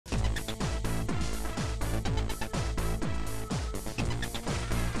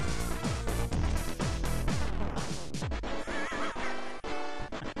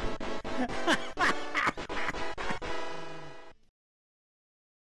Do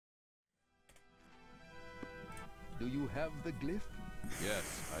you have the glyph?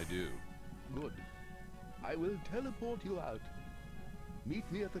 Yes, I do. Good. I will teleport you out.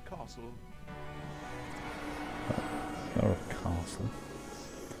 Meet me at the castle. Or a castle.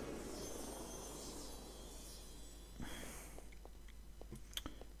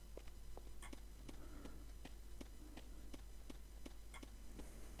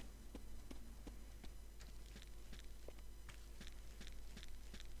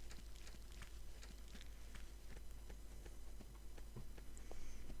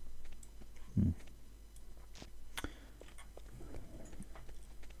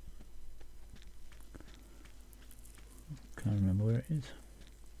 Can't remember where it is.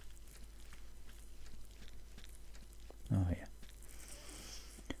 Oh yeah.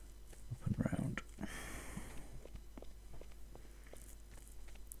 Up and round.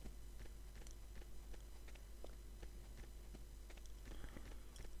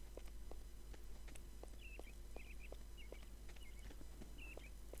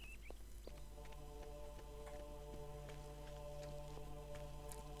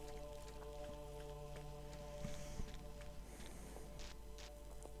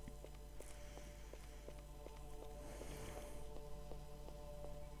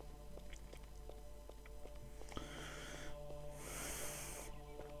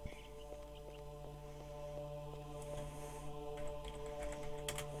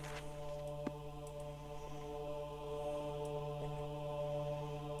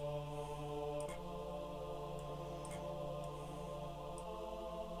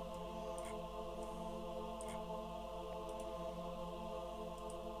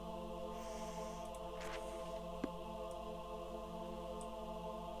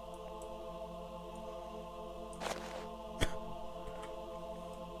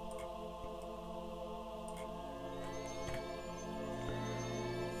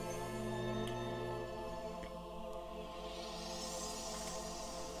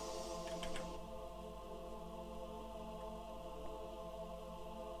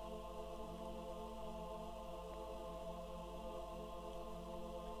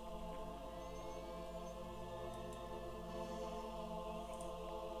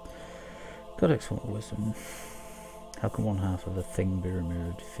 Got excellent wisdom. How can one half of a thing be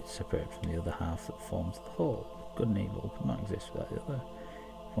removed if it's separated from the other half that forms the whole? Good and evil could not exist without the other.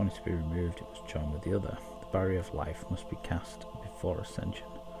 If one is to be removed, it must join with the other. The barrier of life must be cast before Ascension.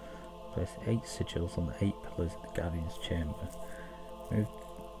 Place 8 sigils on the 8 pillars in the Guardian's chamber. Move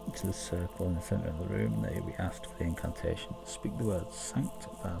to the circle in the centre of the room, and there you'll be asked for the incantation. Speak the words Sanct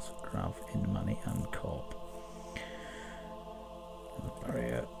Vas Grav in Mani and Corp. And the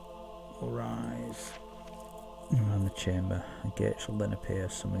barrier will rise around the chamber. A gate shall then appear,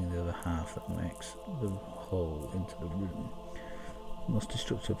 summoning the other half that makes the hole into the room. The most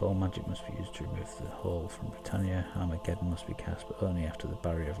destructive of all magic must be used to remove the hole from Britannia. Armageddon must be cast, but only after the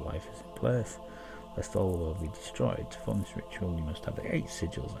barrier of life is in place, lest all the world be destroyed. To form this ritual, you must have the 8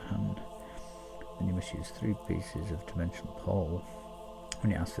 sigils at hand. Then you must use 3 pieces of dimensional pole.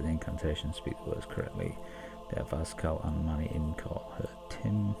 When you ask for the incantation, speak the words correctly. They are Vaskal and Mani in Corp. Her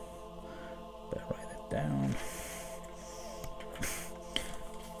Tim. Better write that down.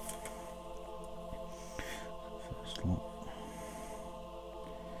 First lot.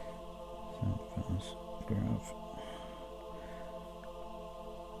 Grav.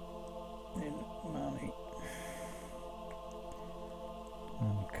 In Mani.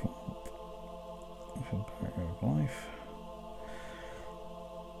 And Corp. For barrier of life.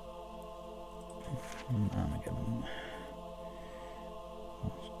 And Armageddon.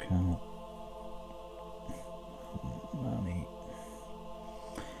 Let's count. Mani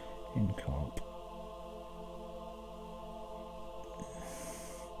in Corp.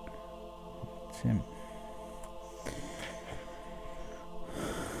 Tim.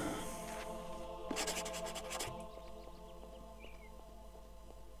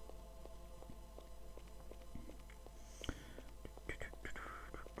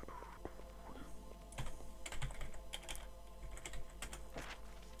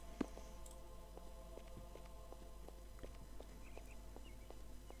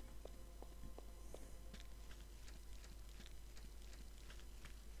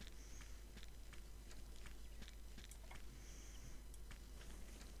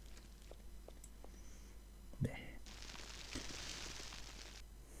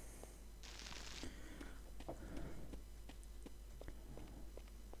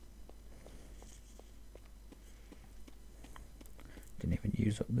 Didn't even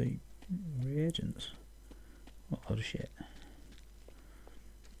use up the reagents. What a lot of shit.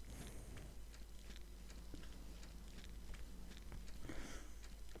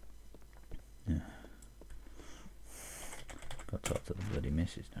 talk to the bloody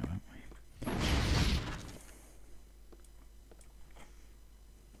missus now, aren't we?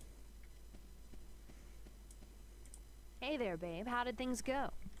 Hey there, babe. How did things go?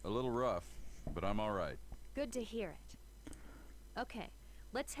 A little rough, but I'm all right. Good to hear it. Okay,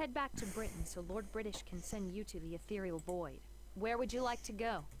 let's head back to Britain so Lord British can send you to the ethereal void. Where would you like to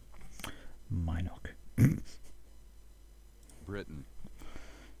go? Minoc. Britain.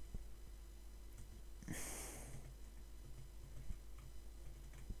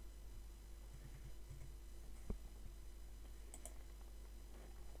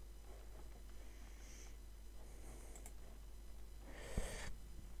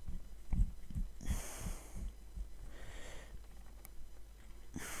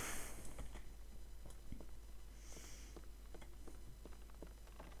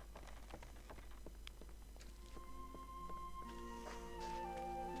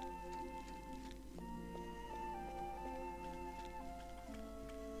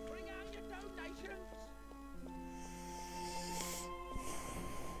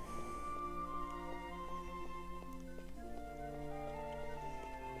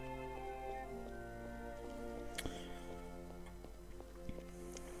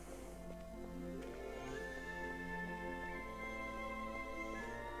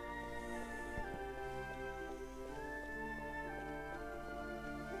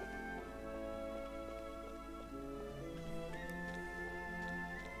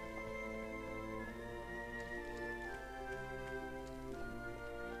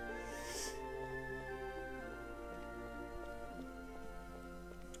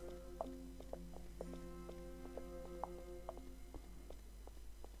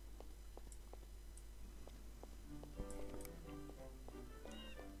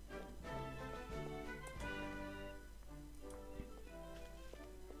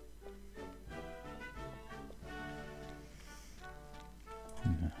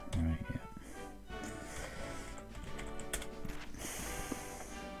 Right, yeah.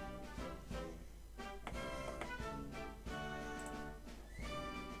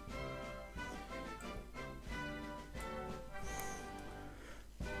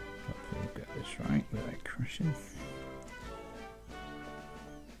 Hopefully we'll get this right without crashing.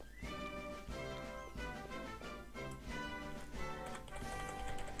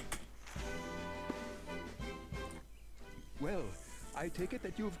 Well, I take it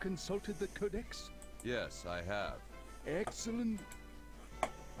that you've consulted the Codex? Yes, I have. Excellent.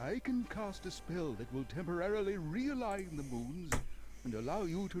 I can cast a spell that will temporarily realign the moons and allow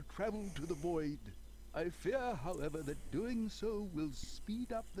you to travel to the void. I fear, however, that doing so will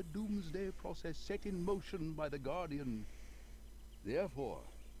speed up the doomsday process set in motion by the Guardian. Therefore,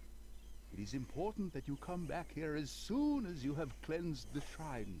 it is important that you come back here as soon as you have cleansed the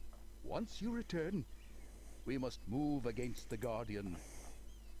shrine. Once you return, we must move against the Guardian.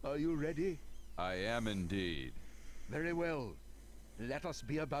 Are you ready? I am indeed. Very well. Let us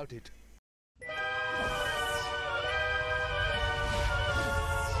be about it.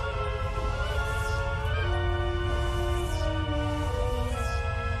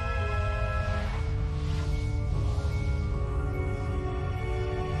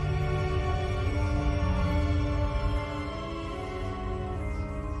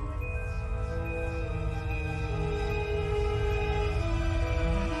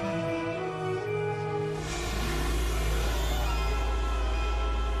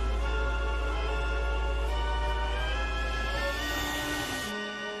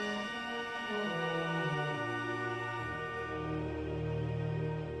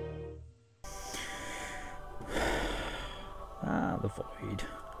 The void.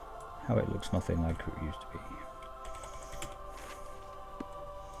 How it looks nothing like it used to be.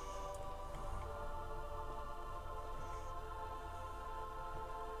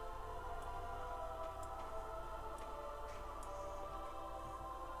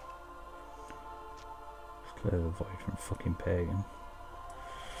 Let's clear the void from fucking pagan.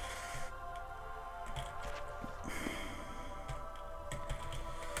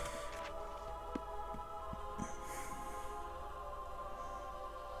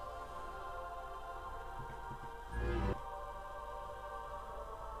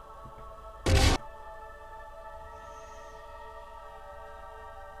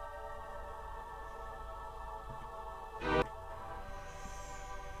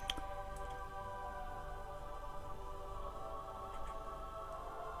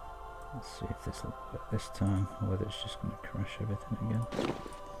 Let's see if this will work this time, or whether it's just going to crash everything again.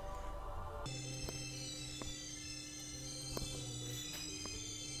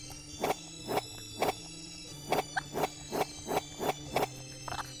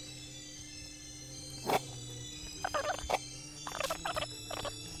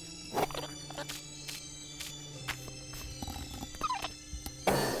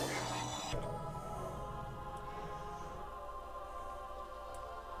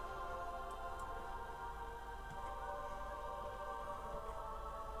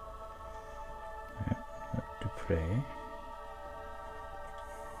 prey.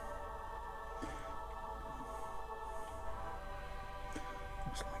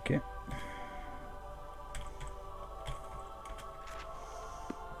 Looks like it.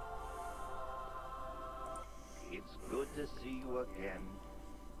 It's good to see you again.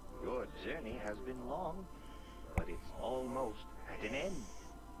 Your journey has been long, but it's almost at an end.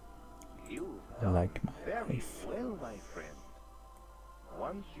 You've I done like my very life. well, my friend.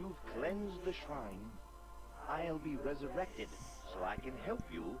 Once you've cleansed the shrine, I'll be resurrected so I can help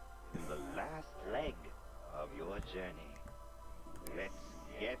you in the last leg of your journey. Let's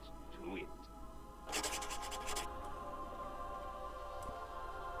get to it.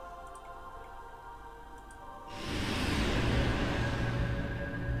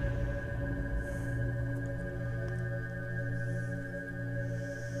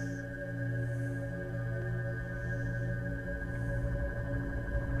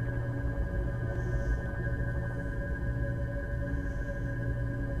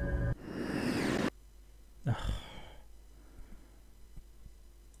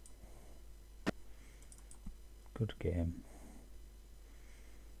 Good game.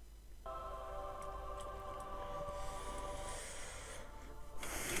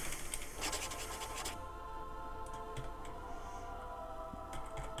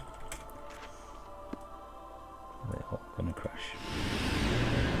 They're all gonna crash.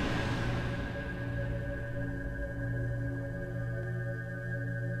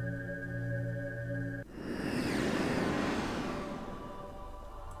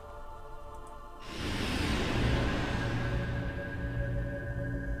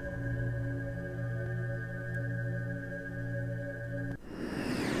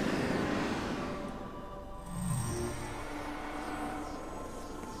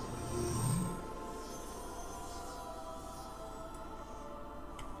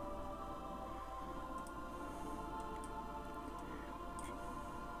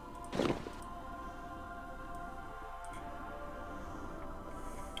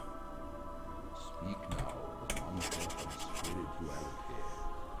 Speak now, the monster of spirituality.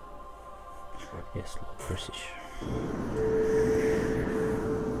 Yes, Lord British.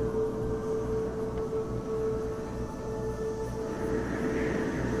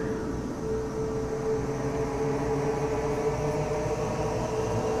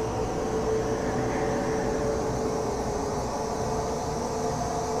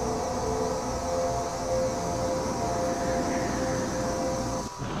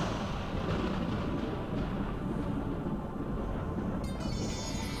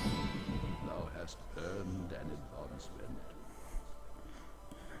 Thou hast earned an advancement.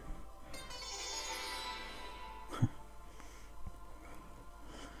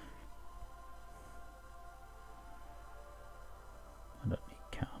 I don't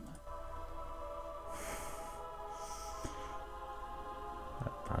need karma.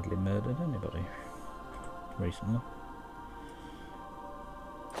 That badly murdered anybody recently.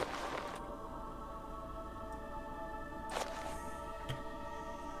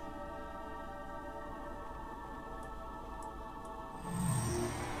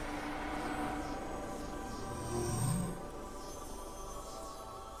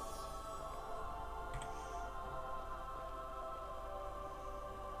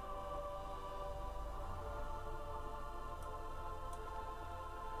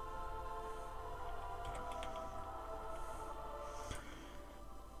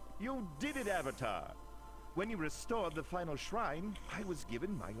 You did it, Avatar! When you restored the final shrine, I was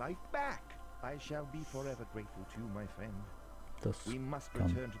given my life back. I shall be forever grateful to you, my friend. Thus We must come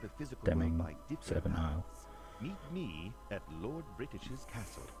return to the physical world Deming by different Seven Isle. paths. Meet me at Lord British's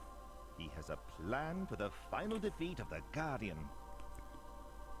castle. He has a plan for the final defeat of the Guardian.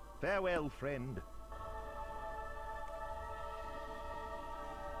 Farewell, friend.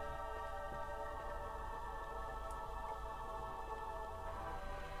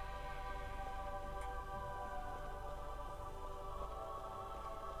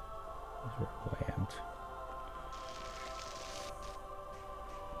 Is there a way out?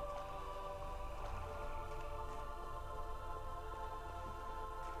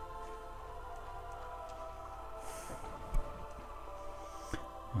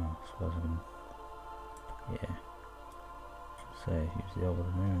 Oh, I suppose I can, yeah, say use the Over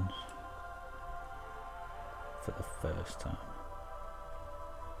the Moons for the first time.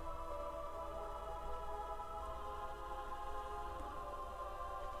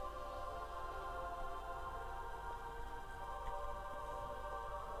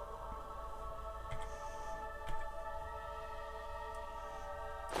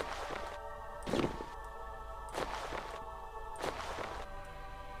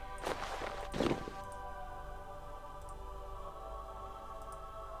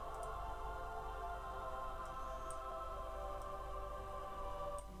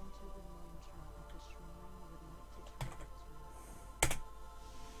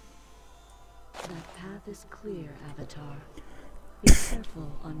 path is clear, Avatar. Be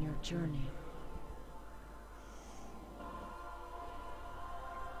careful on your journey.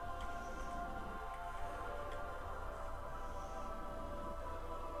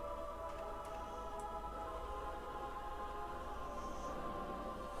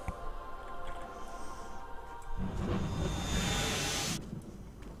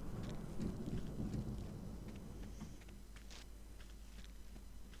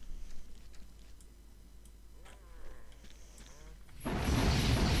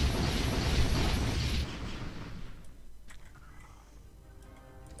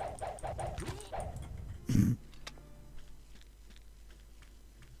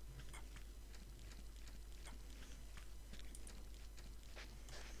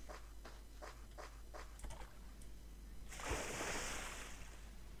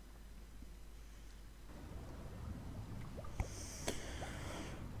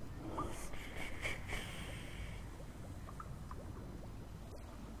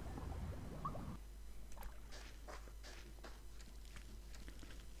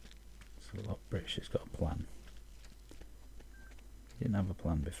 So look, British has got a plan. He didn't have a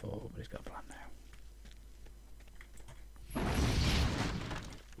plan before, but he's got a plan now.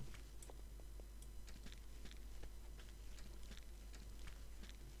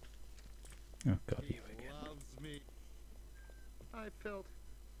 Oh God, you again. Loves me. I felt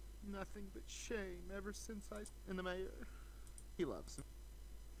nothing but shame ever since and the mayor. He loves me.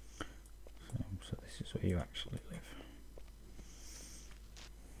 So this is where you actually live.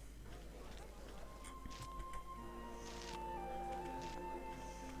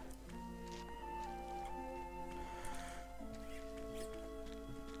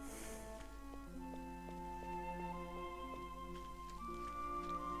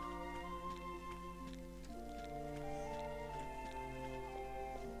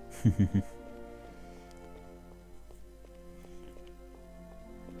 I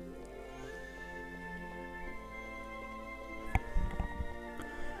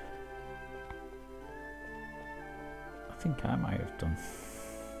think I might have done.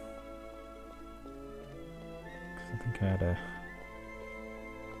 'Cause I think I had a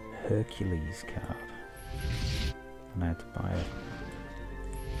Hercules card and I had to buy a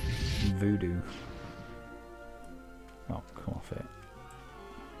voodoo. Oh, come off it.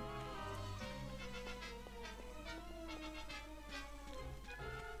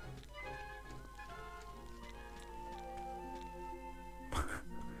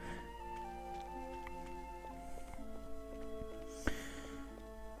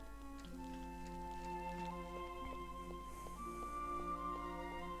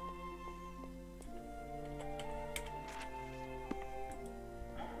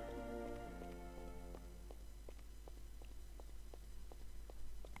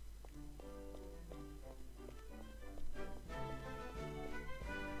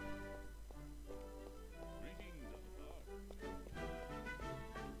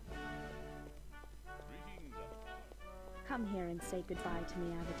 Come here and say goodbye to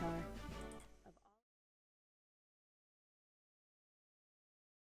me, Avatar.